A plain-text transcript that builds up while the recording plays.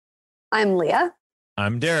I'm Leah.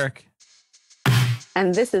 I'm Derek.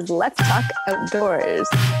 And this is Let's Talk Outdoors.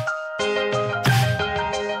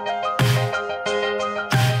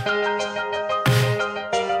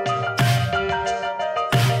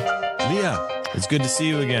 Leah, it's good to see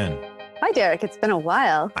you again. Hi, Derek. It's been a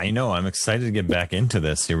while. I know. I'm excited to get back into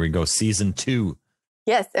this. Here we go. Season 2.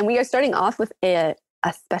 Yes. And we are starting off with a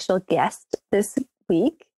special guest this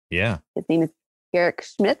week. Yeah. His name is Garrick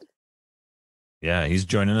Schmidt. Yeah. He's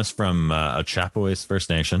joining us from Chapaway First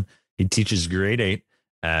Nation. He teaches grade 8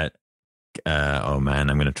 at, oh man,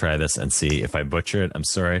 I'm going to try this and see if I butcher it. I'm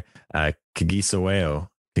sorry. Kagisaweo,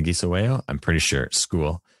 I'm pretty sure,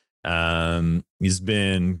 school. He's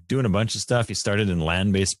been doing a bunch of stuff. He started in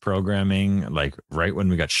land-based programming, like right when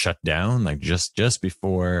we got shut down, like just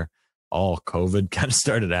before all COVID kind of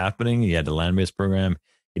started happening. He had a land-based program.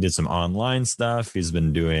 He did some online stuff. He's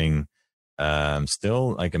been doing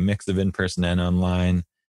still like a mix of in-person and online,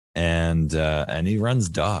 and he runs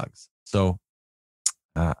dogs. So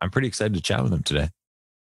I'm pretty excited to chat with him today.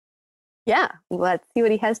 Yeah, let's see what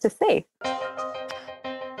he has to say.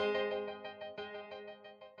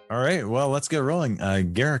 All right, well, let's get rolling.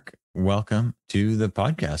 Garrick, welcome to the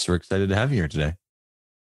podcast. We're excited to have you here today.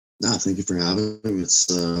 No, thank you for having me. It's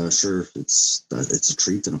it's a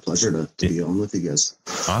treat and a pleasure to be on with you guys.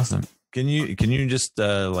 Awesome. Can you just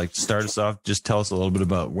like start us off? Just tell us a little bit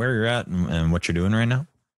about where you're at and what you're doing right now.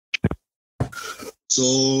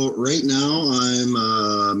 So right now I'm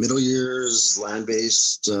a middle years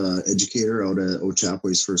land-based educator out at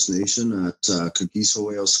Chapaway First Nation at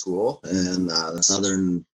Kagisaweo School in the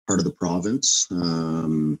southern part of the province.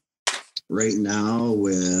 Right now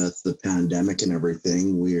with the pandemic and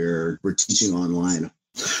everything, we're teaching online.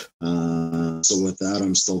 So with that,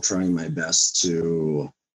 I'm still trying my best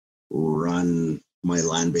to run my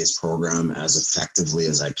land-based program as effectively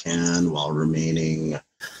as I can while remaining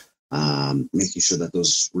making sure that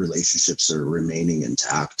those relationships are remaining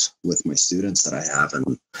intact with my students that I have.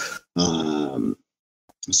 And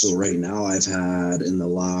so right now I've had in the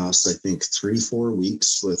last, I think 3-4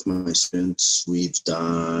 weeks with my students, we've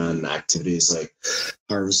done activities like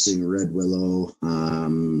harvesting red willow,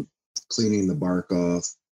 cleaning the bark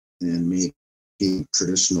off, and making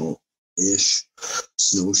traditional-ish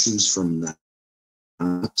snowshoes from that.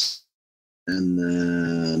 And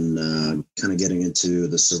then kind of getting into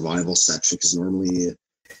the survival section, because normally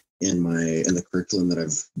in the curriculum that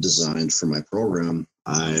I've designed for my program,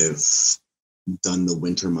 I've done the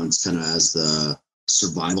winter months kind of as the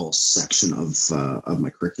survival section of my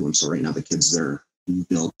curriculum. So right now the kids, they're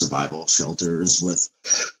build survival shelters with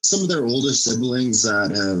some of their older siblings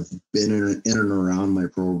that have been in and around my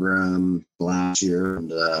program last year, and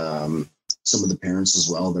some of the parents as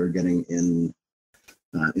well. They're getting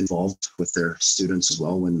involved with their students as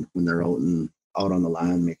well when they're out on the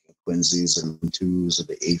land making quinzies and twos of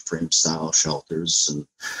the A-frame style shelters,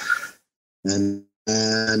 and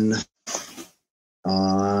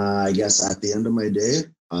I guess at the end of my day,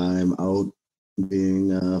 I'm out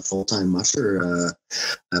being a full-time musher. I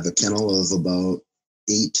have a kennel of about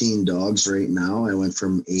 18 dogs right now. I went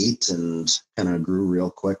from 8 and kind of grew real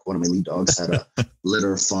quick. One of my lead dogs had a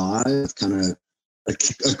litter of 5, kind of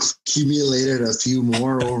accumulated a few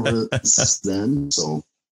more over then. So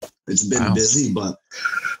it's been busy, but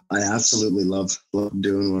I absolutely love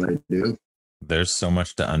doing what I do. There's so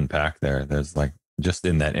much to unpack there. There's like, just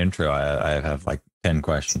in that intro, I have like 10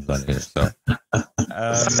 questions on here. So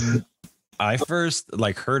I first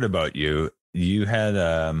heard about you. You had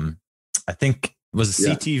I think was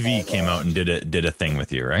CTV came out and did a thing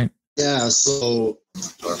with you, right? Yeah, so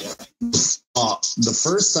the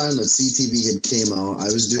first time that CTV had came out, I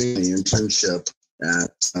was doing an internship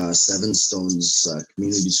at Seven Stones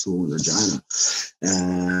Community School in Regina,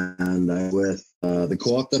 and I with the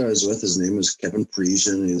co-op that I was with. His name was Kevin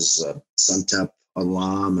Parisian. He's a SunTep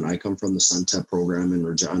alum, and I come from the SunTep program in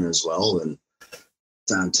Regina as well, and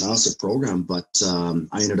fantastic program. But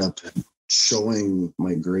I ended up showing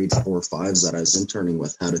my grade 4-5s that I was interning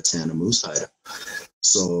with how to tan a moose hide.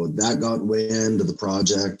 So that got way into the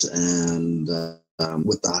project, and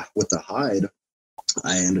with the hide,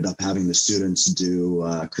 I ended up having the students do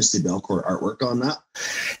Christy Belcourt artwork on that.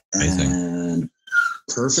 Amazing. And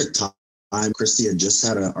perfect time. Christy had just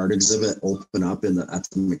had an art exhibit open up at the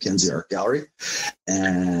Mackenzie Art Gallery,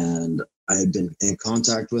 and I had been in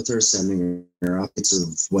contact with her, sending her updates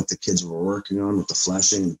of what the kids were working on with the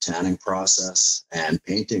fleshing and tanning process, and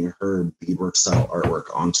painting her beadwork style artwork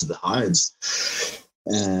onto the hides.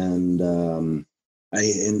 And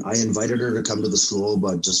I invited her to come to the school,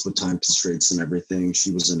 but just with time constraints and everything,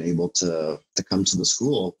 she wasn't able to come to the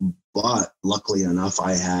school. But luckily enough,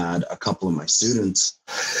 I had a couple of my students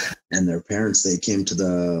and their parents. They came to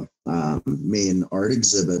the main art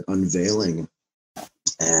exhibit unveiling,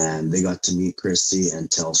 and they got to meet Christy and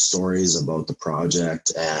tell stories about the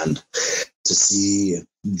project, and to see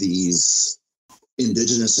these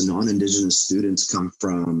Indigenous and non-Indigenous students come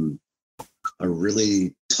from a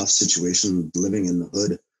really tough situation living in the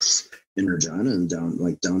hood in Regina and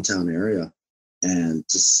downtown area, and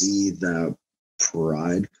to see that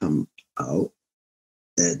pride come out,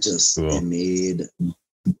 it just it made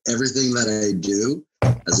everything that I do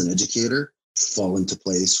as an educator fall into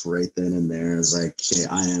place right then and there. It's like, okay,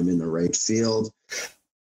 I am in the right field.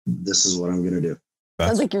 This is what I'm going to do.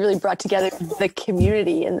 Sounds like you really brought together the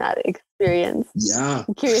community in that experience. Yeah.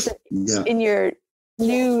 I'm curious, in your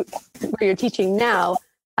where you're teaching now,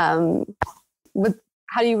 how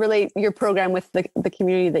do you relate your program with the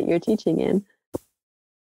community that you're teaching in?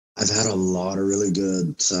 I've had a lot of really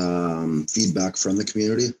good feedback from the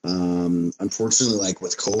community. Unfortunately, like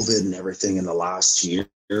with COVID and everything in the last year,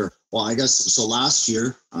 well, I guess, so last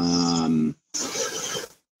year, I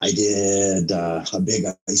did a big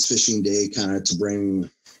ice fishing day kind of to bring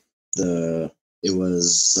I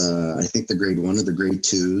think the grade 1 or the grade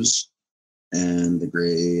 2s and the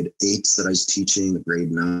grade 8s that I was teaching, the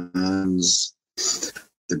grade 9s,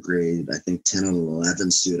 the grade, I think 10 and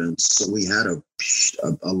 11 students. So we had a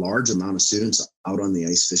large amount of students out on the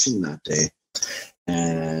ice fishing that day,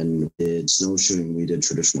 and did snowshoeing. We did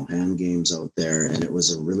traditional hand games out there, and it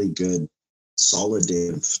was a really good, solid day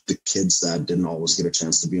of the kids that didn't always get a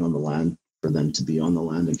chance to be on the land, for them to be on the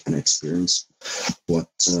land and kind of experience what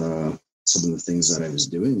some of the things that I was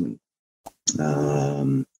doing.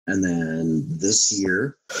 And then this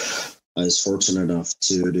year, I was fortunate enough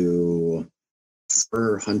to do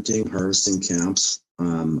fur hunting, harvesting camps,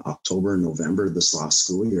 October and November this last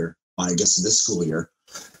school year, this school year,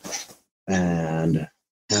 and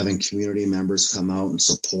having community members come out and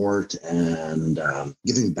support, and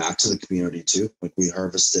giving back to the community too. Like, we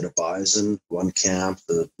harvested a bison one camp,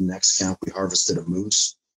 the next camp we harvested a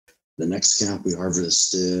moose, the next camp we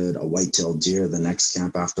harvested a white-tailed deer, the next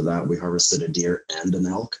camp after that we harvested a deer and an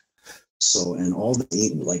elk. So, and all the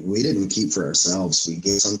meat, like, we didn't keep for ourselves. We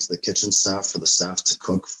gave some to the kitchen staff, for the staff to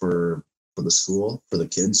cook for the school, for the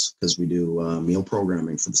kids, because we do meal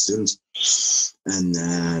programming for the students. And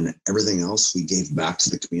then everything else we gave back to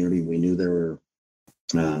the community. We knew there were,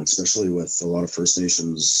 especially with a lot of First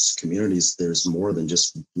Nations communities, there's more than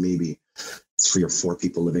just maybe 3 or 4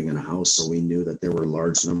 people living in a house. So we knew that there were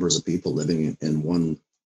large numbers of people living in one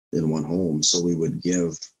home. So we would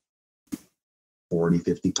give 40,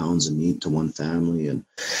 50 pounds of meat to one family. And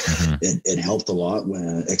it helped a lot,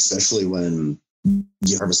 especially when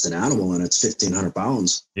you harvest an animal and it's 1,500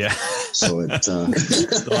 pounds. Yeah. So it's a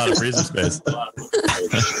lot of freezer space.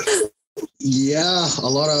 Yeah,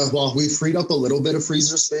 we freed up a little bit of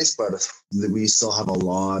freezer space, but we still have a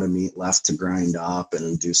lot of meat left to grind up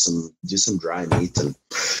and do some dry meat. And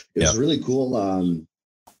it was really cool.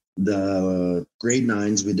 The grade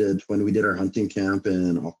 9s when we did our hunting camp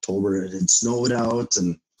in October, it had snowed out,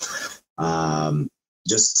 and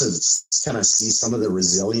just to kind of see some of the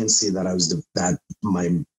resiliency that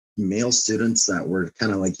my male students that were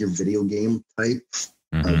kind of like your video game type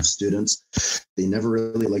of students, they never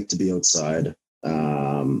really liked to be outside.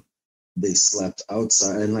 They slept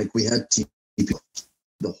outside, and like, we had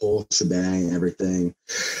the whole shebang, everything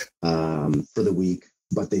for the week,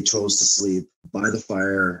 but they chose to sleep by the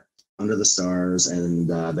fire under the stars. And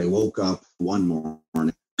they woke up one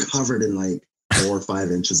morning covered in like 4 or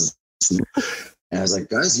 5 inches of snow. And I was like,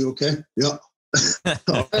 guys, you okay? Yeah.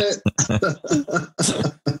 All right.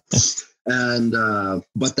 And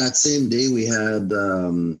but that same day we had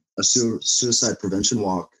a suicide prevention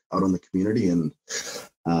walk out on the community, and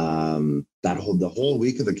the whole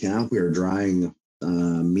week of the camp we were drying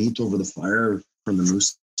meat over the fire from the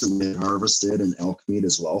moose that we had harvested, and elk meat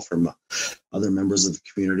as well from other members of the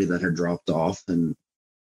community that had dropped off. And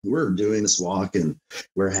we're doing this walk, and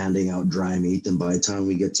we're handing out dry meat, and by the time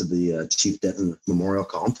we get to the Chief Denton Memorial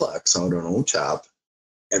Complex out on Old Chap,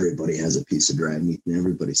 everybody has a piece of dry meat and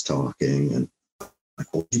everybody's talking. And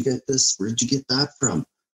like, where'd you get this? Where'd you get that from?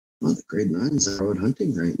 Well, the grade 9s are out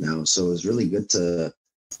hunting right now. So it was really good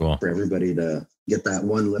for everybody to get that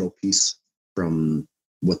one little piece from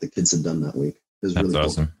what the kids had done that week. It was really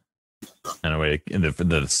awesome. Cool. And a way,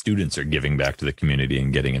 the students are giving back to the community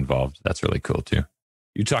and getting involved. That's really cool too.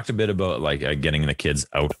 You talked a bit about like getting the kids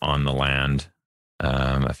out on the land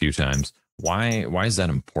a few times. Why is that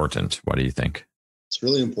important? What do you think? It's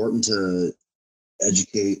really important to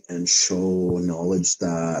educate and show knowledge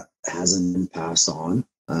that hasn't been passed on.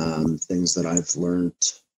 Things that I've learned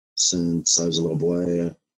since I was a little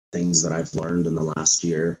boy, things that I've learned in the last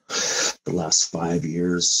year, the last 5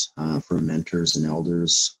 years, from mentors and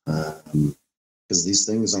elders, because these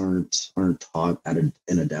things aren't taught in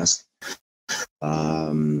a desk.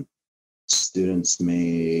 Students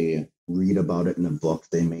may read about it in a book.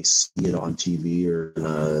 They may see it on TV or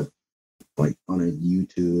like on a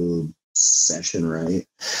YouTube session, right?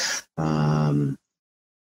 And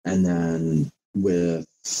then with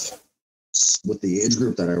the age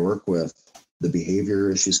group that I work with, the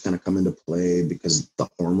behavior issues kind of come into play because the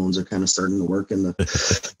hormones are kind of starting to work in the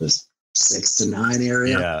 6 to 9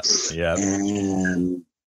 area. Yeah. And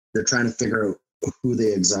they're trying to figure out who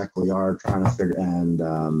they exactly are, trying to figure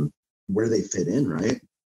and where they fit in, right?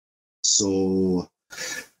 So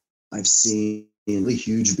I've seen really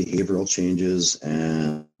huge behavioral changes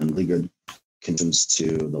and really good connections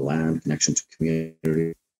to the land, connection to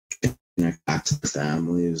community, connect back to the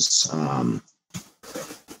families,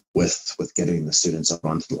 with getting the students up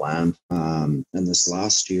onto the land. And this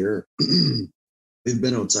last year, we've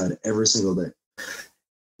been outside every single day.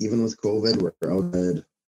 Even with COVID, we're outside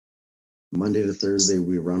Monday to Thursday.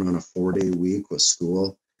 We run on a 4-day week with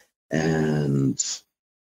school, and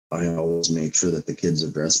I always make sure that the kids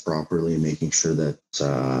are dressed properly, making sure that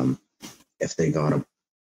if they don't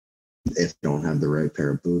have the right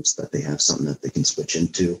pair of boots, that they have something that they can switch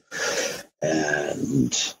into,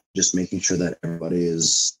 and just making sure that everybody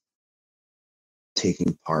is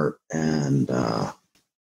taking part and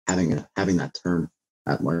having that turn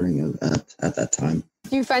at learning at that time.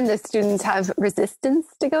 Do you find that students have resistance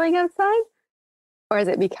to going outside, or has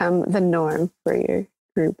it become the norm for your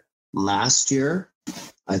group? Last year,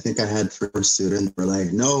 I think I had 3 students who were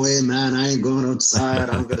like, "No way, man, I ain't going outside.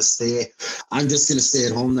 I'm just going to stay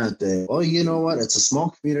at home that day." Well, you know what? It's a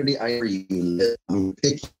small community. I'm going to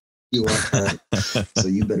pick you up, so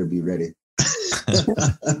you better be ready.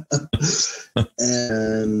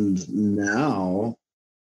 And now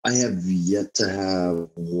I have yet to have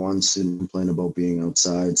one student complain about being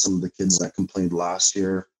outside. Some of the kids that complained last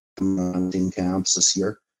year come on team camps this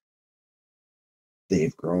year,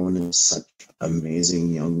 they've grown into such amazing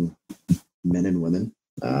young men and women.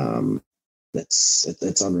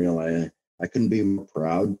 It's unreal. I couldn't be more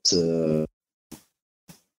proud to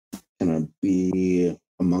kind of be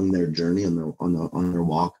among their journey on their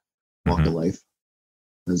walk of life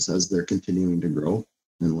as they're continuing to grow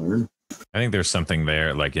and learn. I think there's something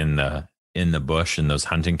there, like in the bush and those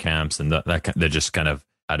hunting camps, and that just kind of,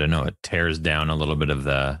 I don't know, it tears down a little bit of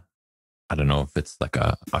I don't know if it's like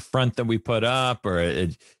a front that we put up, or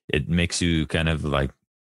it makes you kind of like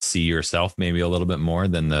see yourself maybe a little bit more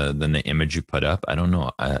than the image you put up. I don't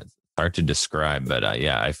know. It's hard to describe, but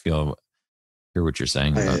yeah, I hear what you're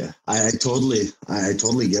saying. I totally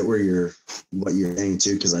get what you're saying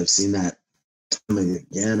too, because I've seen that time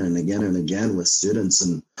again and again and again with students,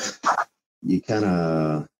 and you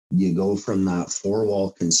go from that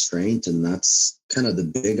 4-wall constraint, and that's kind of the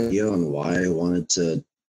big idea on why I wanted to.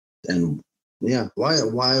 And why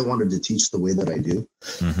I wanted to teach the way that I do,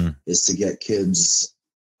 is to get kids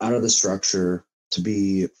out of the structure, to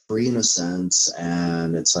be free in a sense.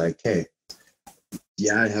 And it's like, hey,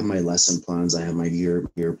 I have my lesson plans, I have my year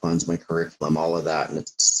plans, my curriculum, all of that, and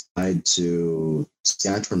it's tied to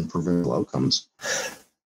Saskatchewan provincial outcomes.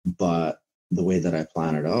 But the way that I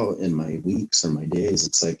plan it out in my weeks or my days,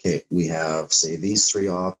 it's like, hey, we have, say, these 3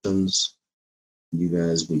 options. You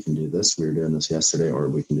guys, we can do this. We were doing this yesterday, or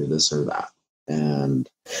we can do this or that. And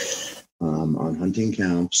on hunting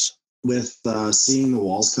camps, with seeing the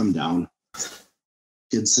walls come down,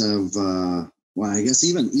 kids have, I guess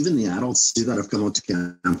even the adults too that have come out to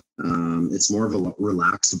camp, it's more of a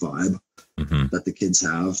relaxed vibe that the kids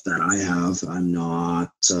have, that I have. I'm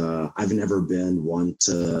not, I've never been one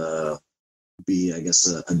to be, I guess,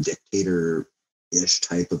 a dictator-ish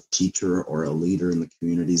type of teacher or a leader in the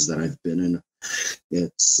communities that I've been in.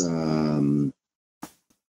 It's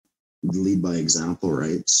lead by example,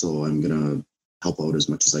 right? So I'm gonna help out as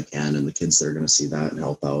much as I can, and the kids, they're gonna see that and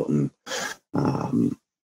help out. And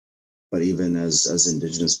but even as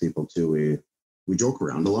Indigenous people too, we joke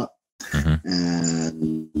around a lot,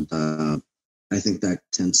 and I think that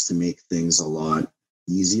tends to make things a lot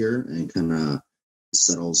easier and kind of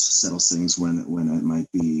settles things when it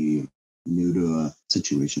might be new to a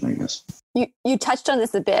situation, I guess. You touched on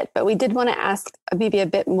this a bit, but we did want to ask maybe a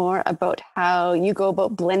bit more about how you go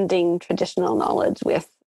about blending traditional knowledge with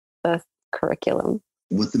the curriculum.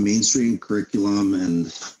 With the mainstream curriculum and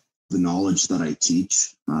the knowledge that I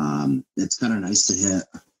teach, it's kind of nice to hit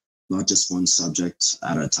not just one subject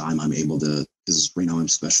at a time. I'm able to, because right now I'm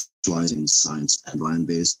specializing in science and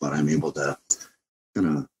land-based, but I'm able to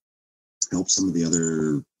kind of help some of the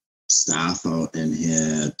other staff out and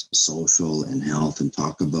hit social and health and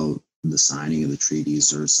talk about the signing of the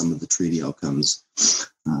treaties or some of the treaty outcomes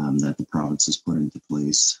that the province has put into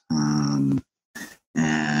place,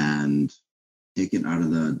 and take it out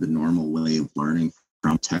of the normal way of learning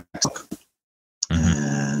from textbook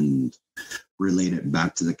and relate it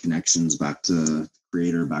back to the connections, back to the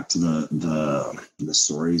creator, back to the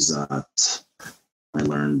stories that I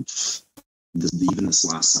learned even this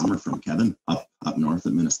last summer from Kevin up north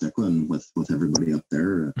at Minnesota and with everybody up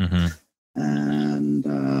there,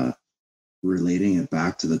 and relating it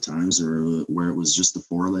back to the times where it was just the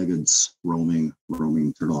four-leggeds roaming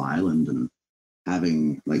Turtle Island, and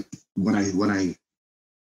having, like, when I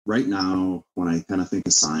right now, when I kind of think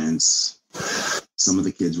of science, some of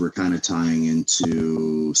the kids were kind of tying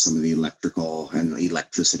into some of the electrical and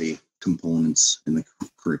electricity components in the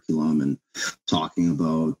curriculum and talking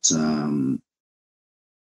about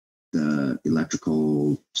the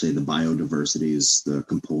electrical, say the biodiversities, the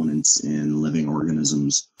components in living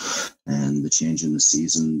organisms, and the change in the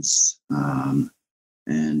seasons, and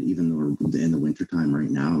even in the wintertime right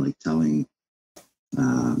now, like telling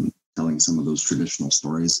some of those traditional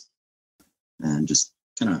stories, and just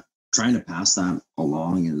kind of trying to pass that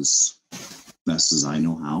along as best as I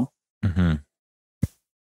know how.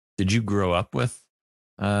 Did you grow up with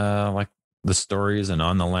like the stories and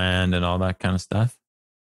on the land and all that kind of stuff?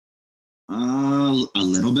 A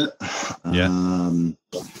little bit. Yeah.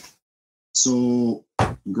 So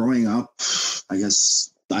growing up, I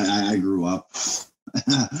guess I grew up.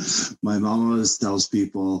 My mom always tells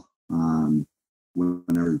people,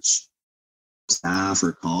 whenever staff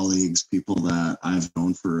or colleagues, people that I've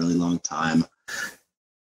known for a really long time,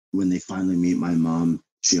 when they finally meet my mom,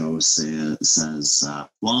 she always says,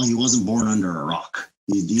 well, he wasn't born under a rock.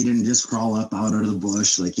 He didn't just crawl up out of the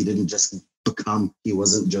bush. Like, he didn't just he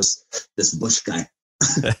wasn't just this bush guy.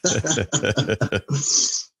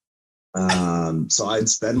 So I'd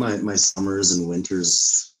spend my summers and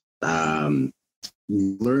winters learning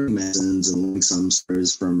lessons and learning some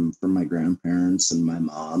stories from my grandparents and my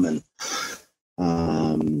mom, and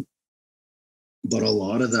but a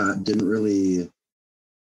lot of that didn't really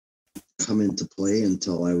come into play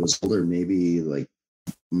until I was older, maybe like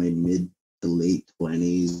my mid to late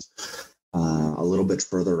 20s, a little bit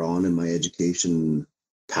further on in my education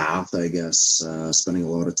path, I guess, spending a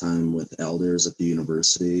lot of time with elders at the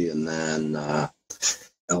university, and then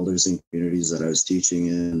elders in communities that I was teaching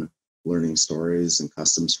in, learning stories and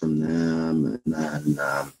customs from them, and then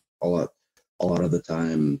a lot of the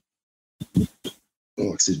time, a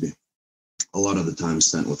lot of the time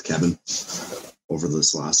spent with Kevin over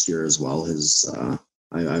this last year as well.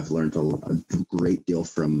 I've learned a great deal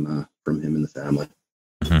from him and the family.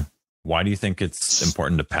 Why do you think it's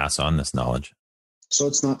important to pass on this knowledge? So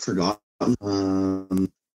it's not forgotten.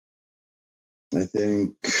 I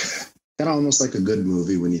think kind of almost like a good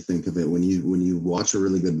movie when you think of it. When you watch a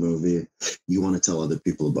really good movie, you want to tell other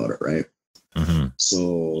people about it, right?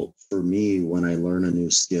 So for me, when I learn a new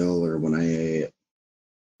skill or when I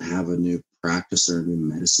have a new practice or a new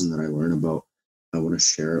medicine that I learn about, I want to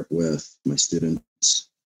share it with my students,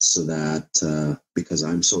 so that because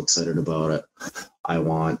I'm so excited about it, I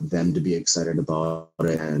want them to be excited about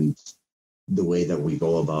it. And the way that we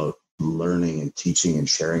go about learning and teaching and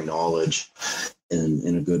sharing knowledge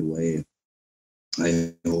in a good way,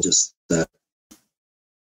 I hope just that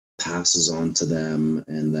passes on to them,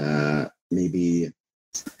 and that maybe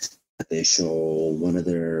they show one of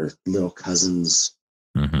their little cousins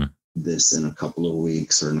this in a couple of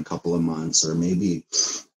weeks or in a couple of months, or maybe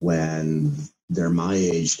when they're my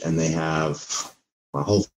age and they have, well,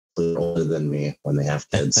 hopefully older than me when they have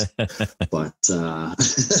kids, but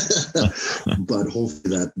but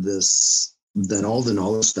hopefully that all the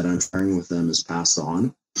knowledge that I'm sharing with them is passed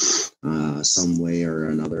on some way or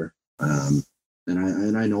another,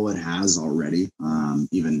 and I know it has already.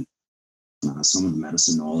 Even some of the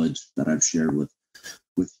medicine knowledge that I've shared with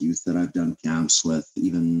youth that I've done camps with,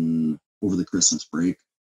 even over the Christmas break,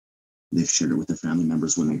 they've shared it with their family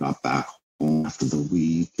members when they got back home after the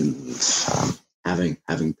week, and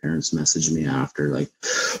having parents message me after, like,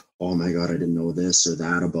 oh my God, I didn't know this or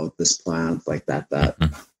that about this plant, like that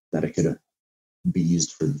it could be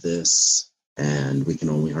used for this, and we can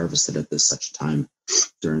only harvest it at this such time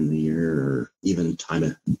during the year, or even time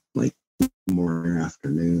at like morning or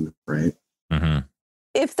afternoon, right?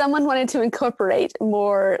 If someone wanted to incorporate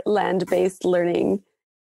more land-based learning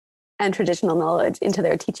and traditional knowledge into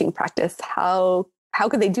their teaching practice, how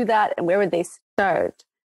could they do that, and where would they start?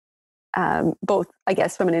 both, I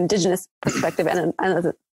guess, from an Indigenous perspective and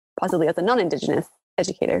possibly as a non-Indigenous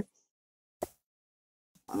educator?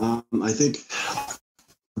 I think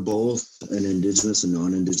both an Indigenous and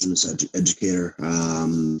non-Indigenous educator.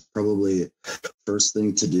 Probably first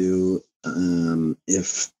thing to do,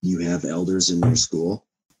 if you have elders in your school,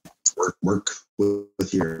 work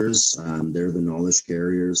with yours. They're the knowledge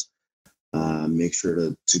carriers. Make sure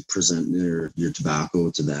to present your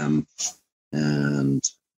tobacco to them and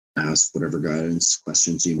ask whatever guidance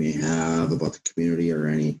questions you may have about the community or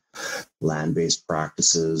any land-based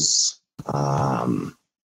practices.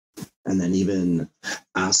 And then even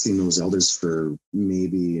asking those elders for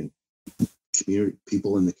maybe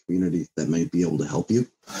people in the community that might be able to help you.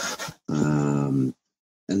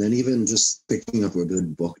 And then even just picking up a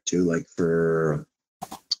good book too, like for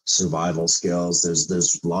survival skills.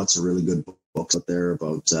 There's lots of really good books out there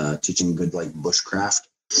about teaching good like bushcraft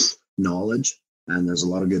knowledge. And there's a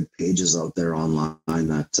lot of good pages out there online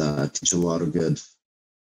that teach a lot of good,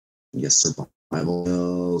 I guess, survival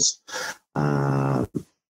skills. And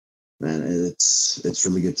it's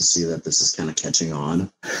really good to see that this is kind of catching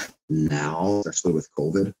on now, especially with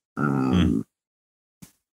COVID.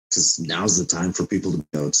 Because now's the time for people to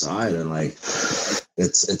be outside, and like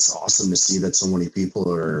it's awesome to see that so many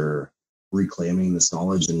people are reclaiming this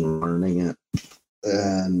knowledge and learning it.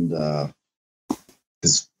 And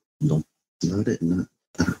because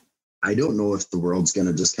I don't know if the world's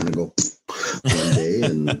gonna just kind of go one day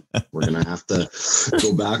and we're gonna have to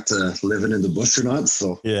go back to living in the bush or not.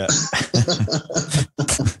 So yeah, it's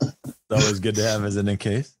always good to have as in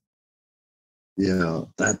case. Yeah,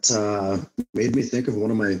 that made me think of one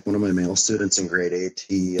of my male students in grade 8.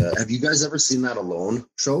 He have you guys ever seen that Alone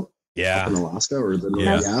show? Yeah, up in Alaska or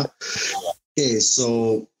yeah. Okay,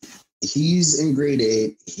 so he's in grade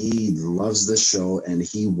 8. He loves this show and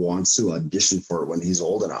he wants to audition for it when he's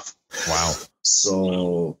old enough. Wow.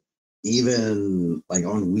 So even like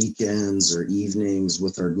on weekends or evenings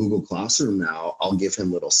with our Google Classroom now, I'll give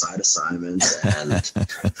him little side assignments and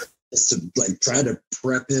just to like try to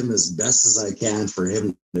prep him as best as I can for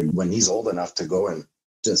him when he's old enough to go and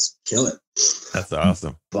just kill it. That's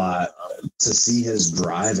awesome. But to see his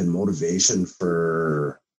drive and motivation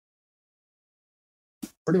for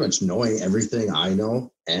pretty much knowing everything I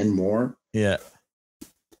know and more. Yeah.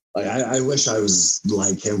 Like I wish I was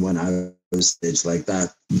like him when I was age like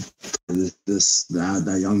that.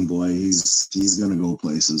 That young boy, he's gonna go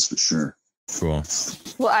places for sure. Cool.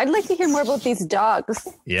 Well, I'd like to hear more about these dogs.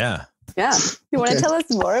 Yeah. Yeah. You want to tell us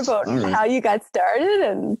more about how you got started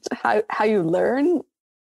and how you learn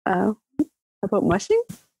about mushing?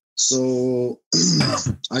 So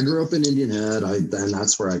I grew up in Indian Head, and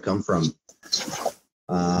that's where I come from.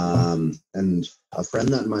 And a friend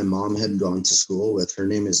that my mom had gone to school with, her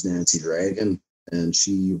name is Nancy Dragon, and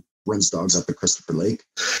she runs dogs up at Christopher Lake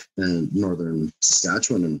in northern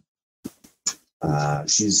Saskatchewan. And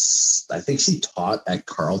I think she taught at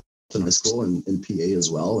Carleton High School in PA as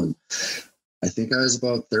well. And I think I was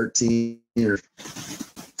about 13 or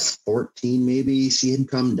 14, maybe. She had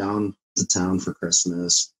come down to town for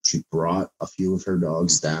Christmas. She brought a few of her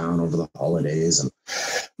dogs down over the holidays. And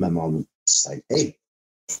my mom was like, hey,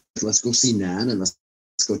 let's go see Nan and let's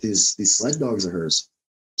go with these sled dogs of hers.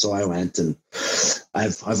 So I went, and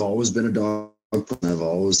I've always been a dog person. I've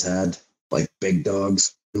always had like big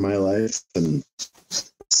dogs in my life, and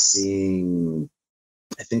seeing,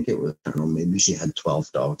 I think it was, I don't know, maybe she had 12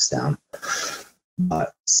 dogs down,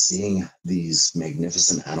 but seeing these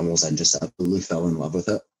magnificent animals, I just absolutely fell in love with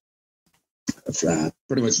it.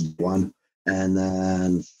 Pretty much one. And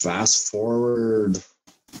then fast forward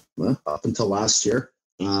up until last year,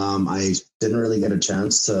 I didn't really get a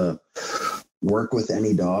chance to work with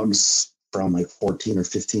any dogs from like 14 or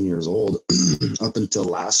 15 years old up until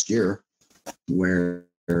last year, where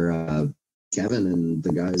Kevin and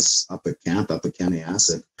the guys up at camp up at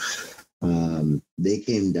Kanayasik, they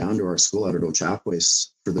came down to our school out at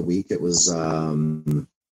Ochapways for the week. It was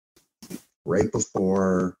right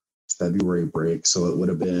before February break, so it would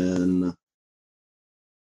have been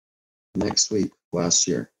next week last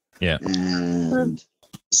year. Yeah. And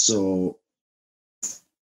so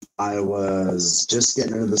I was just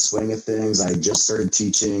getting into the swing of things. I just started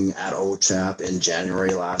teaching at OCHAP in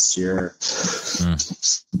January last year.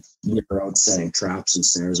 We were out setting traps and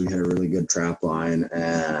snares. We had a really good trap line,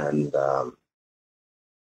 and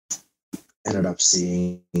ended up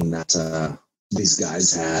seeing that these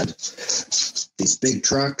guys had these big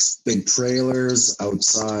trucks, big trailers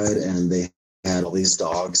outside, and they had all these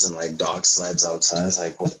dogs and like dog sleds outside. I was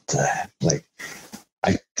like, what the heck? Like,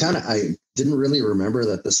 I didn't really remember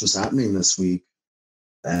that this was happening this week.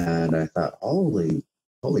 And I thought, holy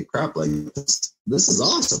holy crap, like this is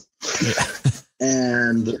awesome. Yeah.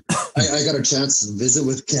 And I got a chance to visit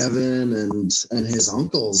with Kevin and his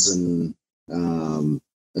uncles and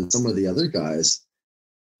some of the other guys.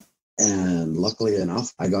 And luckily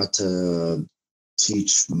enough, I got to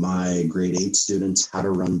teach my grade 8 students how to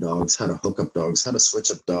run dogs, how to hook up dogs, how to switch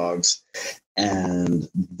up dogs. And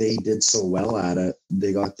they did so well at it,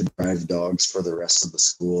 they got to drive dogs for the rest of the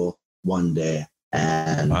school one day.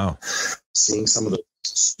 And wow. Seeing some of the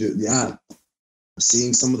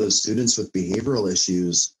students with behavioral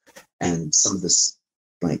issues, and some of this,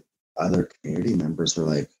 like, other community members were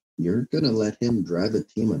like, "You're gonna let him drive a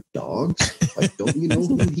team of dogs? Like, don't you know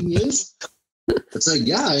who he is?" It's like,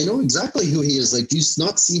 yeah, I know exactly who he is. Like, do you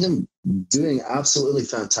not see him doing absolutely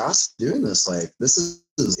fantastic doing this? Like, this is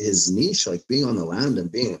his niche, like being on the land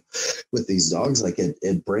and being with these dogs. Like,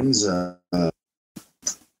 it brings like,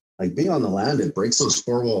 being on the land, it breaks those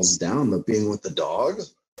four walls down, but being with the dog,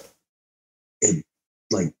 it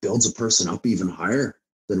like builds a person up even higher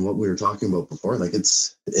than what we were talking about before. Like,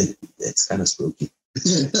 it's kind of spooky.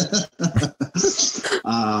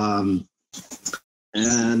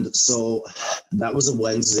 And so that was a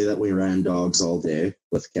Wednesday that we ran dogs all day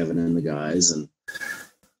with Kevin and the guys, and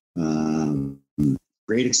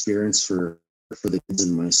great experience for the kids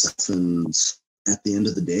and myself. And at the end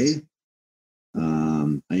of the day,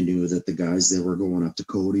 I knew that the guys, they were going up to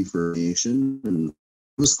Cody for vacation, and it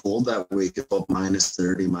was cold that week, about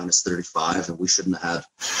 -30, -35, and we shouldn't have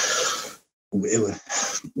had.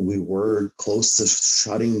 We were close to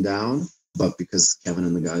shutting down, but because Kevin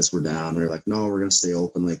and the guys were down, they're like, "No, we're going to stay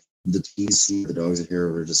open. Like, the he's here, the dogs are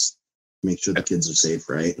here. We're just make sure the kids are safe,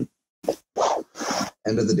 right?"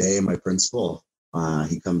 End of the day, my principal,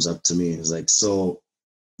 he comes up to me. He's like, "So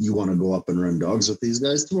you want to go up and run dogs with these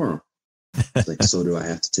guys tomorrow?" It's like, "So do I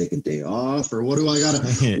have to take a day off, or what do I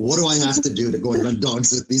have to do to go and run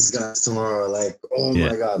dogs with these guys tomorrow?" Like, oh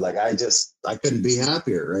my God, like I couldn't be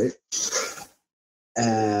happier, right?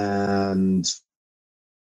 And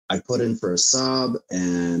I put in for a sub,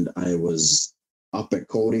 and I was up at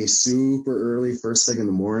Cody super early, first thing in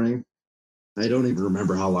the morning. I don't even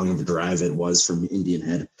remember how long of a drive it was from Indian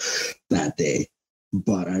Head that day,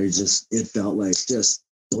 but it felt like just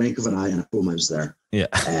blink of an eye and boom, I was there. Yeah.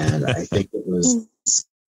 And I think it was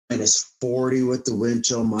 -40 with the wind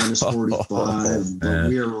chill, -45, but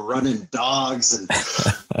we were running dogs, and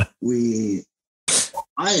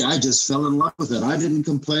I just fell in love with it. I didn't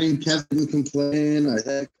complain. Kevin didn't complain. I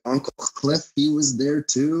think Uncle Cliff, he was there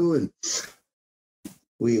too. And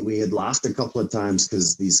we had laughed a couple of times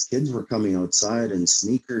because these kids were coming outside in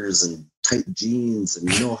sneakers and tight jeans.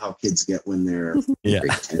 And you know how kids get when they're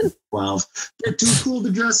 10, 12. They're too cool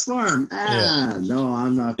to dress warm. No,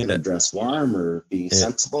 I'm not going to dress warm or be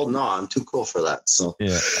sensible. No, I'm too cool for that. So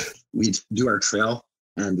we'd do our trail.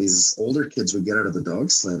 And these older kids would get out of the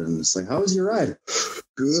dog sled, and it's like, "How was your ride?"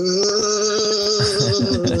 "Good."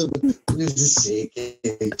 Just shaking.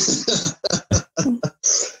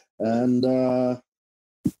 And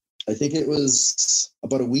I think it was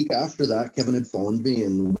about a week after that, Kevin had phoned me,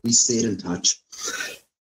 and we stayed in touch.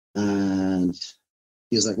 And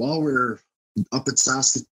he was like, "Well, we're up at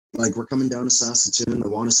Saskatoon. Like, we're coming down to Saskatoon,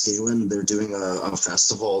 Awaniskewan. They're doing a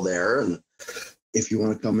festival there, and if you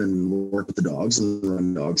want to come and work with the dogs and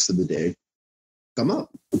run dogs for the day, come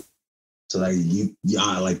up." So like, you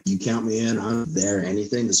count me in. I'm there.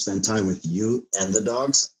 Anything to spend time with you and the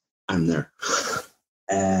dogs, I'm there.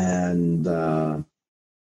 And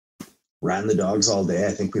ran the dogs all day.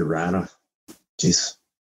 I think we ran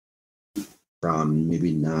from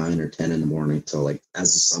maybe 9 or 10 in the morning till like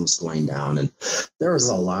as the sun's going down, and there was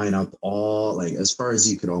a lineup all like as far as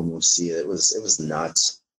you could almost see. It was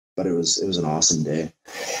nuts. But it was an awesome day.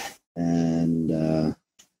 And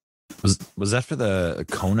was that for the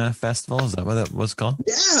Kona Festival? Is that what that was called?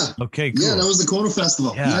 Yeah. Okay, cool. Yeah, that was the Kona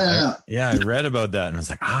Festival. Yeah. I read about that, and I was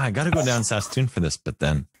like, I got to go down Saskatoon for this, but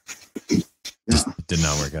then just did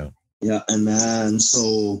not work out. Yeah, and then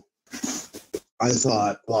so I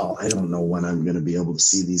thought, well, I don't know when I'm going to be able to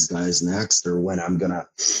see these guys next, or when I'm going to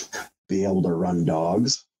be able to run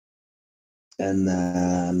dogs. And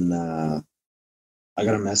then I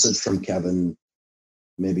got a message from Kevin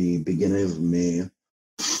maybe beginning of May,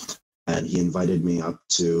 and he invited me up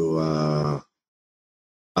to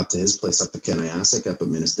his place up at Kanayasik, up at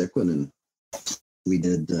Ministikwan, and we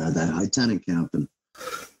did that high tanning camp, and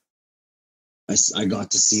I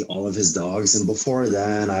got to see all of his dogs. And before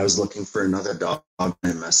then, I was looking for another dog, and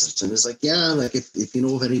I messaged him. He's like, "Yeah, like if you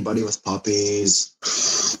know of anybody with puppies,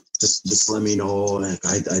 just let me know. Like,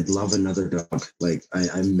 I'd love another dog. Like,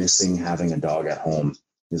 I'm missing having a dog at home."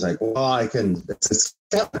 He's like, "Well, I can." It's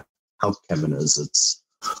how Kevin is.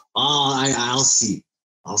 I'll see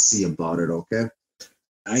about it. Okay.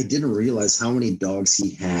 I didn't realize how many dogs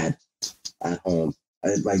he had at home.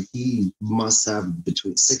 He must have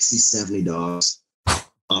between 60, 70 dogs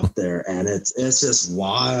up there, and it's just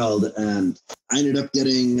wild. And I ended up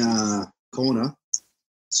getting Kona.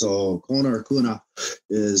 So Kona or Kuna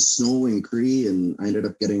is Snow and Cree, and I ended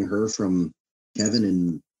up getting her from Kevin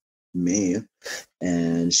in May,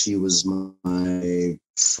 and she was my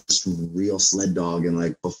first real sled dog. And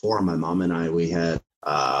like before my mom and I, we had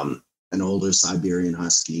an older Siberian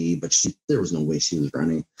Husky, but there was no way she was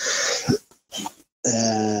running.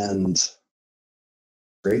 And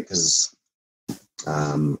great, because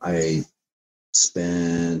I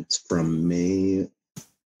spent from May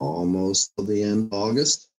almost till the end of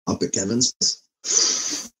August up at Kevin's,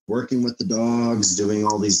 working with the dogs, doing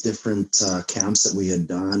all these different camps that we had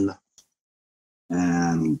done,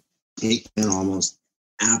 and taking in almost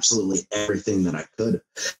absolutely everything that I could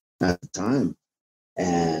at the time.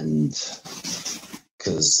 And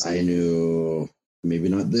because I knew maybe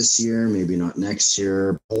not this year, maybe not next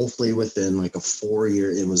year, hopefully within like a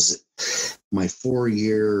 4-year, it was my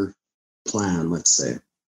 4-year plan, let's say,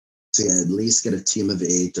 to at least get a team of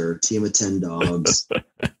 8 or a team of 10 dogs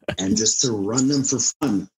and just to run them for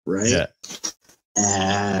fun, right? Yeah.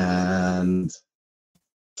 And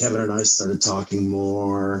Kevin and I started talking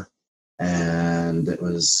more, and it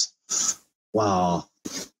was, well,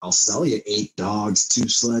 I'll sell you 8 dogs, 2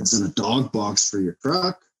 sleds, and a dog box for your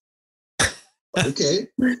truck. Okay.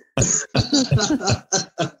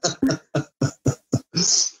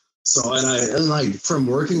 So, and like from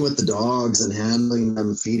working with the dogs and handling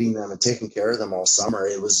them, feeding them, and taking care of them all summer,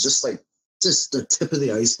 it was just the tip of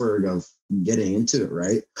the iceberg of getting into it,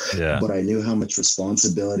 right? Yeah. But I knew how much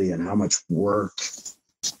responsibility and how much work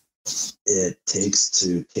it takes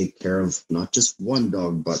to take care of not just one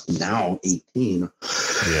dog, but now 18.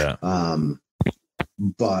 Yeah.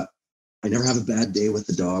 But I never have a bad day with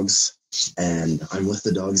the dogs, and I'm with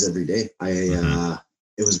the dogs every day.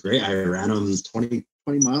 It was great. I ran them 20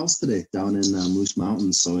 miles today down in Moose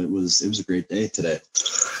Mountain. So it was a great day today.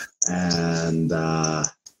 And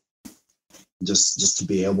just to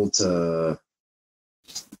be able to,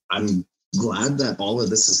 I'm glad that all of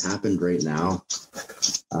this has happened right now,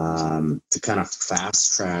 to kind of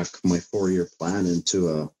fast track my 4-year plan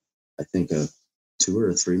into I think a 2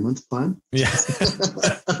 or 3 month plan. Yeah.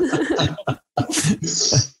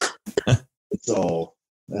 So,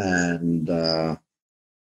 and I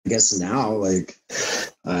guess now, like,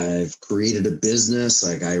 I've created a business.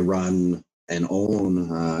 Like, I run and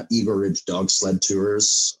own Eagle Ridge Dog Sled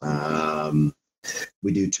Tours.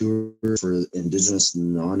 We do tours for Indigenous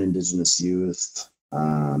and non-Indigenous youth,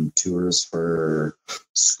 tours for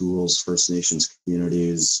schools, First Nations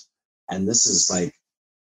communities. And this is like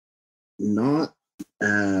not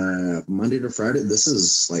Monday to Friday. This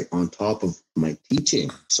is like on top of my teaching.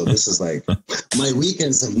 So this is like my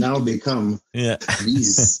weekends have now become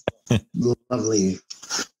these lovely,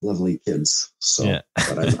 lovely kids. So,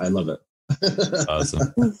 but I love it.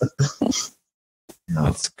 Awesome.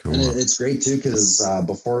 That's cool. And it's great too, because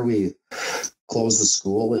before we closed the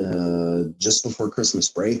school, just before Christmas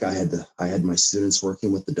break, I had my students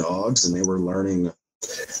working with the dogs, and they were learning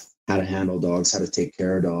how to handle dogs, how to take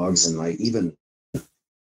care of dogs, and like even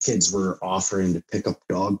kids were offering to pick up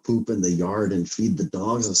dog poop in the yard and feed the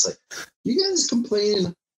dogs. I was like, you guys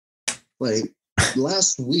complain like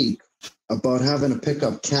last week about having to pick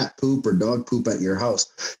up cat poop or dog poop at your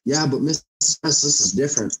house. Yeah, but Miss, this is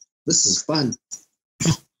different. This is fun.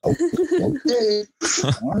 Okay.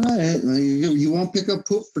 All right. You won't pick up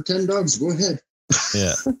poop for 10 dogs. Go ahead.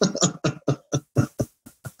 Yeah.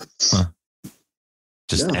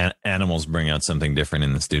 Just animals bring out something different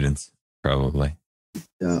in the students, probably.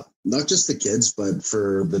 Yeah. Not just the kids, but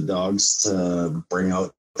for the dogs to bring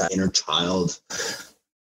out that inner child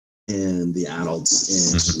and the adults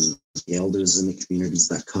and the elders in the communities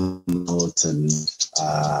that come out. And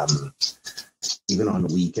even on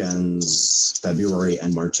weekends, February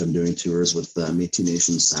and March, I'm doing tours with the Métis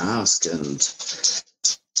Nation Sask, and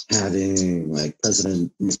having like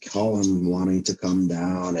President McCollum wanting to come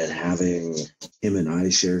down and having him and I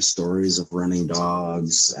share stories of running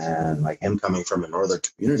dogs, and like him coming from a northern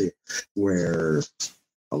community where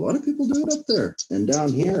a lot of people do it up there, and down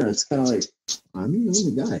here it's kind of like, I'm the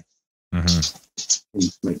only guy.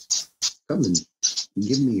 And like, come and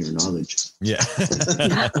give me your knowledge. Yeah.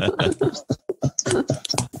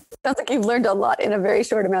 Sounds like you've learned a lot in a very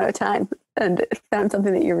short amount of time and found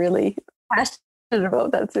something that you're really passionate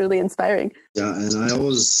about. That's really inspiring. Yeah, and I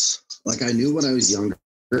always, like, I knew when I was younger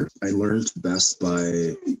I learned best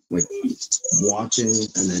by like watching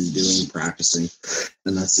and then doing, practicing,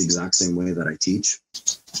 and that's the exact same way that I teach.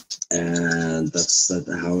 And that's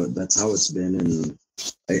how it's been in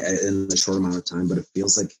the short amount of time. But it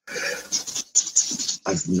feels like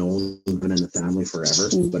I've been in the family forever.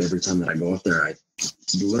 But every time that I go up there, I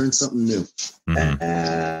learn something new,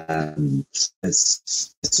 and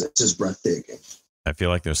it's just breathtaking. I feel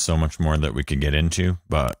like there's so much more that we could get into,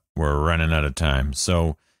 but we're running out of time.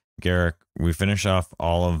 So, Garrick, we finish off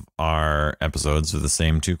all of our episodes with the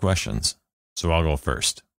same 2 questions. So I'll go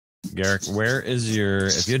first. Garrick,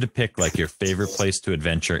 if you had to pick like your favorite place to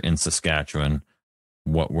adventure in Saskatchewan,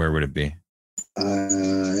 where would it be?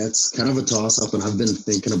 It's kind of a toss up, and I've been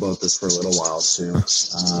thinking about this for a little while too.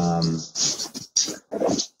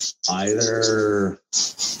 Either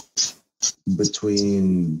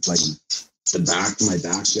between like my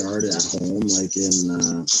backyard at home, like in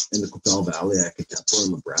the Coupelle Valley at Kakepla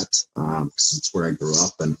and LeBret, because it's where I grew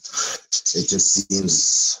up, and it just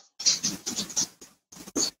seems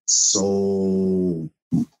so.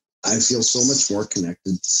 I feel so much more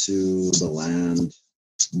connected to the land,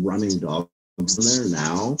 running dogs in there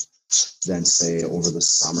now than say over the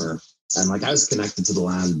summer. And like I was connected to the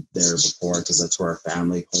land there before because that's where our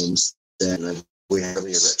family homestead, and we have a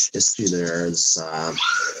rich history there as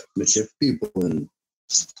Michif people, and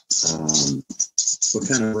so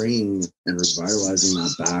kind of bringing and revitalizing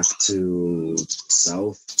that back to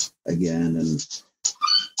south again, and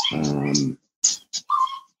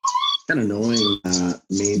kind of knowing that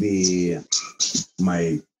maybe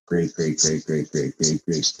my great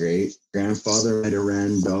grandfather might have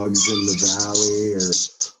ran dogs in the valley or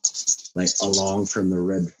like along from the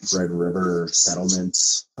Red River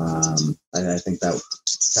settlements. I think that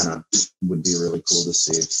kind of would be really cool to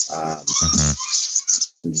see.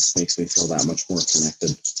 It just makes me feel that much more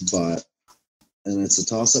connected. And it's a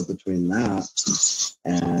toss up between that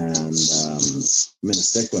and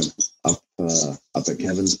Minnesticklin up at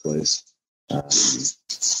Kevin's place.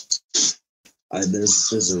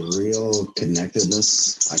 There's a real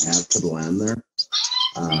connectedness I have to the land there.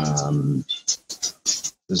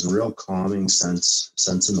 There's a real calming sense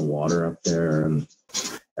in the water up there, and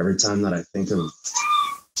every time that I think of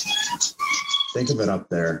it up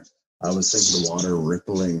there, I always think of the water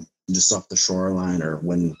rippling just off the shoreline, or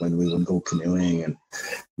when we would go canoeing, and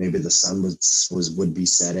maybe the sun would be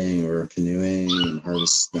setting, or canoeing and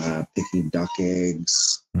harvest picking duck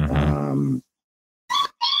eggs,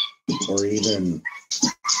 or even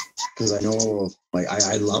because I know like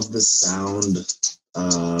I love the sound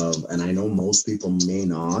of, and I know most people may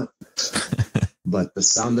not, but the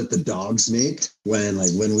sound that the dogs make when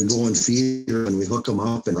we go and feed or when we hook them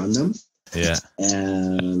up and run them. Yeah.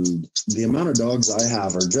 And the amount of dogs I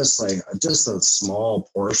have are just a small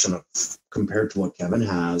portion of compared to what Kevin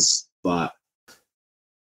has, but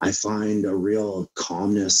I find a real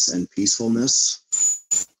calmness and peacefulness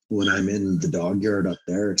when I'm in the dog yard up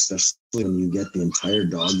there, especially when you get the entire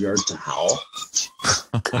dog yard to howl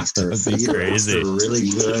after a feed, crazy. After a really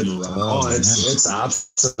good run. Oh, it's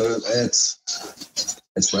absolute.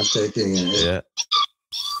 It's breathtaking. And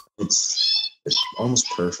it's almost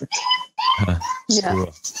perfect. Yeah.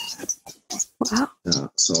 Cool. Wow. Yeah.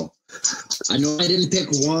 So I know I didn't pick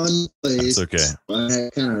one place. That's okay.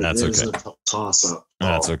 But That's okay. A toss up.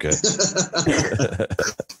 That's okay.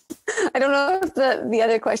 I don't know if the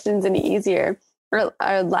other question's any easier.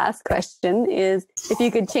 Our last question is, if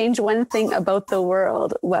you could change one thing about the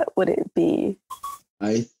world, what would it be?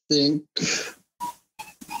 I think,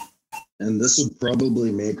 and this would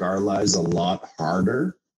probably make our lives a lot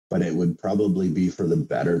harder, but it would probably be for the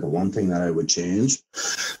better. The one thing that I would change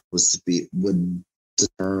was to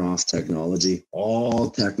turn off technology, all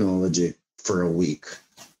technology, for a week.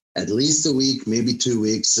 At least a week, maybe 2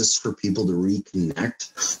 weeks, just for people to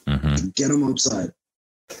reconnect, get them outside.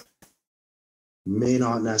 May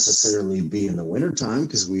not necessarily be in the wintertime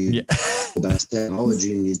because that's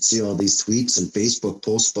technology, and you'd see all these tweets and Facebook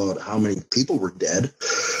posts about how many people were dead.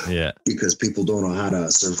 Yeah. Because people don't know how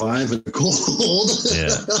to survive in the cold.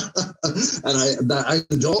 And I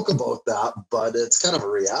joke about that, but it's kind of a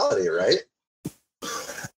reality, right?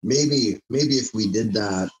 Maybe if we did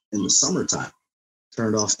that in the summertime,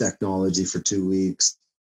 turned off technology for 2 weeks,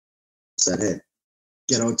 said, hey,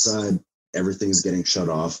 get outside, everything's getting shut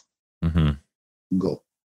off, go.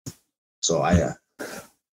 So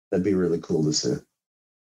that'd be really cool to see.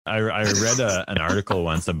 I read an article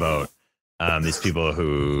once about these people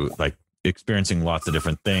who like experiencing lots of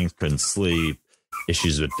different things, couldn't sleep,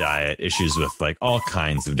 issues with diet, issues with like all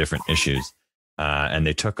kinds of different issues. And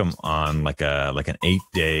they took them on like an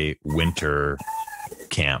 8-day winter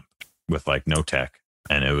camp with like no tech.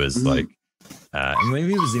 and it was like,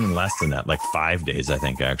 maybe it was even less than that, like 5 days, I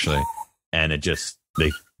think, actually. And it just,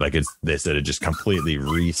 they said it just completely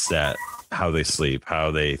reset how they sleep,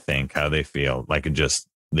 how they think, how they feel. Like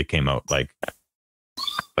they came out like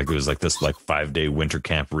it was like this 5-day winter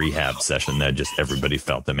camp rehab session that just everybody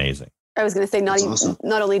felt amazing. I was going to say,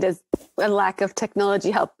 not only does a lack of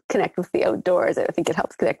technology help connect with the outdoors, I think it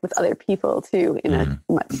helps connect with other people too in a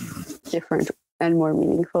much different and more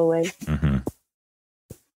meaningful way. Mm-hmm.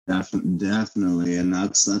 Definitely. And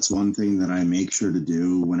that's one thing that I make sure to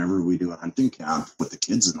do whenever we do a hunting camp with the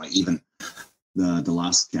kids. And like even the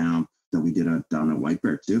last camp that we did down at White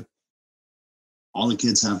Bear too, all the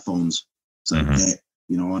kids have phones. So hey,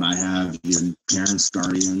 you know what? I have your parents,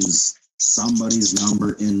 guardians, somebody's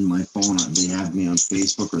number in my phone. They have me on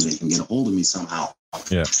Facebook, or they can get a hold of me somehow.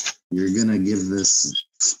 Yeah. You're going to give this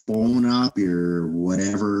phone up, your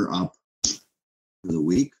whatever up for the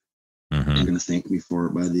week. You're going to thank me for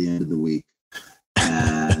it by the end of the week.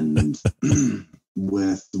 And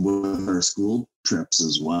with our school trips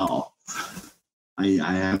as well, I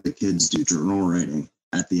have the kids do journal writing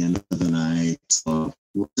at the end of the night. So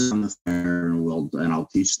we'll sit on the fair and I'll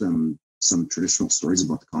teach them some traditional stories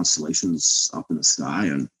about the constellations up in the sky.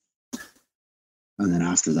 And then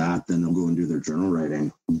after that, then they'll go and do their journal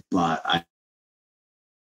writing. But I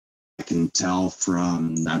can tell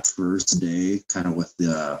from that first day, kind of with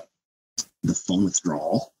the phone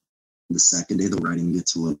withdrawal. The second day, the writing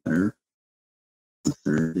gets a little better. The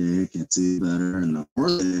third day, it gets even better. And the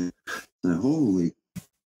fourth day, holy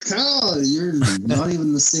cow, you're not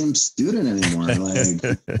even the same student anymore. Like,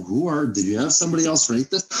 did you have somebody else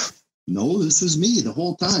write this? No, this is me the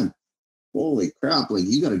whole time. Holy crap. Like,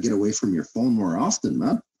 you got to get away from your phone more often,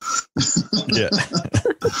 man. Yeah.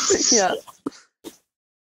 Yeah.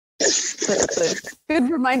 That's a good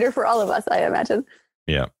reminder for all of us, I imagine.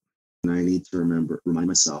 Yeah. And I need to remind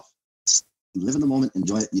myself, live in the moment,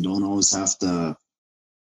 enjoy it. You don't always have to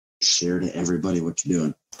share to everybody what you're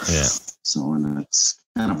doing. Yeah. So, and that's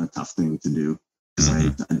kind of a tough thing to do,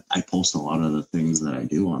 because I post a lot of the things that I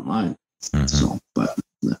do online. So, but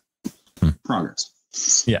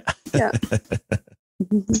progress. Yeah.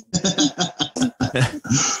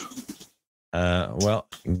 Well,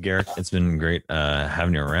 Garrick, it's been great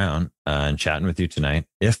having you around and chatting with you tonight.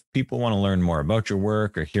 If people want to learn more about your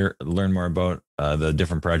work or learn more about the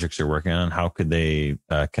different projects you're working on, how could they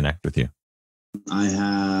connect with you? I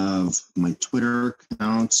have my Twitter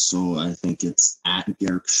account, so I think it's at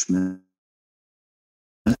Garrick Schmidt.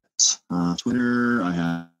 Twitter, I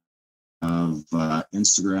have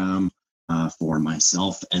Instagram for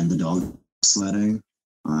myself and the dog sledding.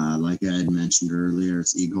 Like I had mentioned earlier,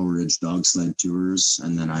 it's Eagle Ridge Dog Sled Tours,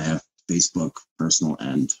 and then I have Facebook personal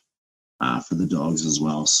end for the dogs as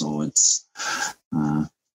well. So it's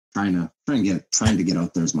trying to get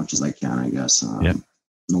out there as much as I can, I guess.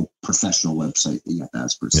 No professional website yet,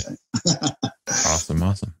 as per se.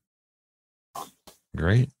 Awesome.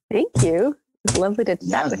 Great. Thank you. It's lovely to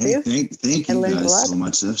chat with you. Thank you guys so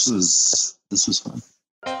much. This was fun.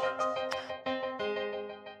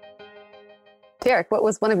 Garrick, what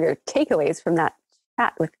was one of your takeaways from that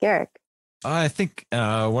chat with Garrick? I think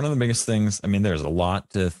one of the biggest things, I mean, there's a lot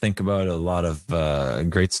to think about, a lot of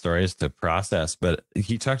great stories to process, but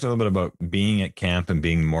he talked a little bit about being at camp and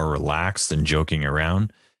being more relaxed and joking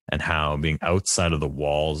around, and how being outside of the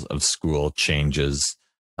walls of school changes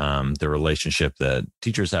the relationship that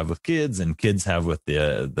teachers have with kids and kids have with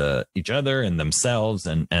the each other and themselves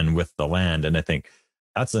and with the land. And I think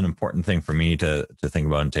that's an important thing for me to think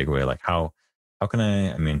about and take away. Like how can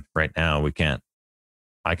I mean, right now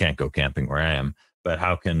I can't go camping where I am, but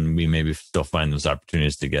how can we maybe still find those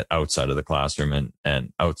opportunities to get outside of the classroom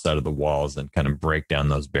and outside of the walls and kind of break down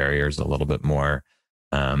those barriers a little bit more,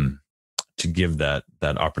 to give that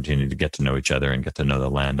opportunity to get to know each other and get to know the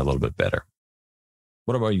land a little bit better.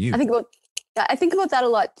 What about you? I think about that a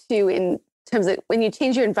lot too, in terms of when you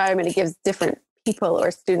change your environment, it gives different people or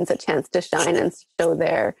students a chance to shine and show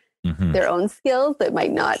their own skills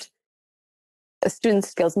that a student's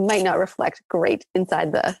skills might not reflect great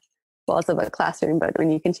inside the walls of a classroom, but when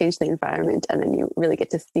you can change the environment and then you really get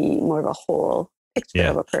to see more of a whole picture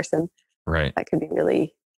of a person, right? That could be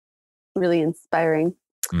really, really inspiring.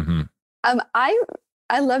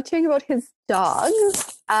 I loved hearing about his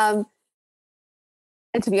dogs. And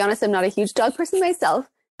to be honest, I'm not a huge dog person myself,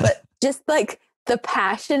 but just like the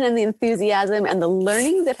passion and the enthusiasm and the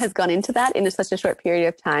learning that has gone into that in such a short period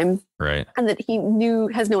of time. Right. And that he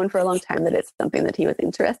has known for a long time that it's something that he was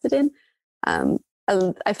interested in.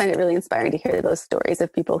 I find it really inspiring to hear those stories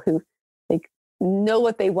of people who know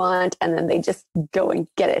what they want and then they just go and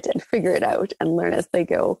get it and figure it out and learn as they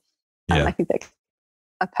go. I think that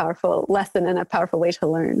a powerful lesson and a powerful way to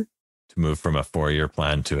learn. To move from a 4-year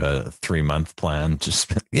plan to a 3-month plan.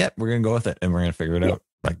 Just, yeah, we're going to go with it and we're going to figure it out.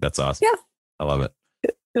 Like, that's awesome. Yeah. I love it.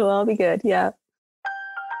 It'll all be good. Yeah.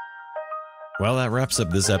 Well, that wraps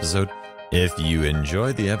up this episode. If you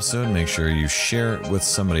enjoyed the episode, make sure you share it with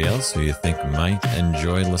somebody else who you think might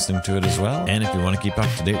enjoy listening to it as well. And if you want to keep up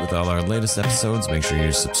to date with all our latest episodes, make sure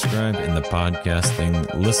you subscribe in the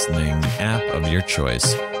podcasting listening app of your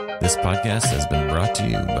choice. This podcast has been brought to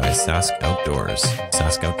you by Sask Outdoors,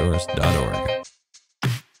 saskoutdoors.org.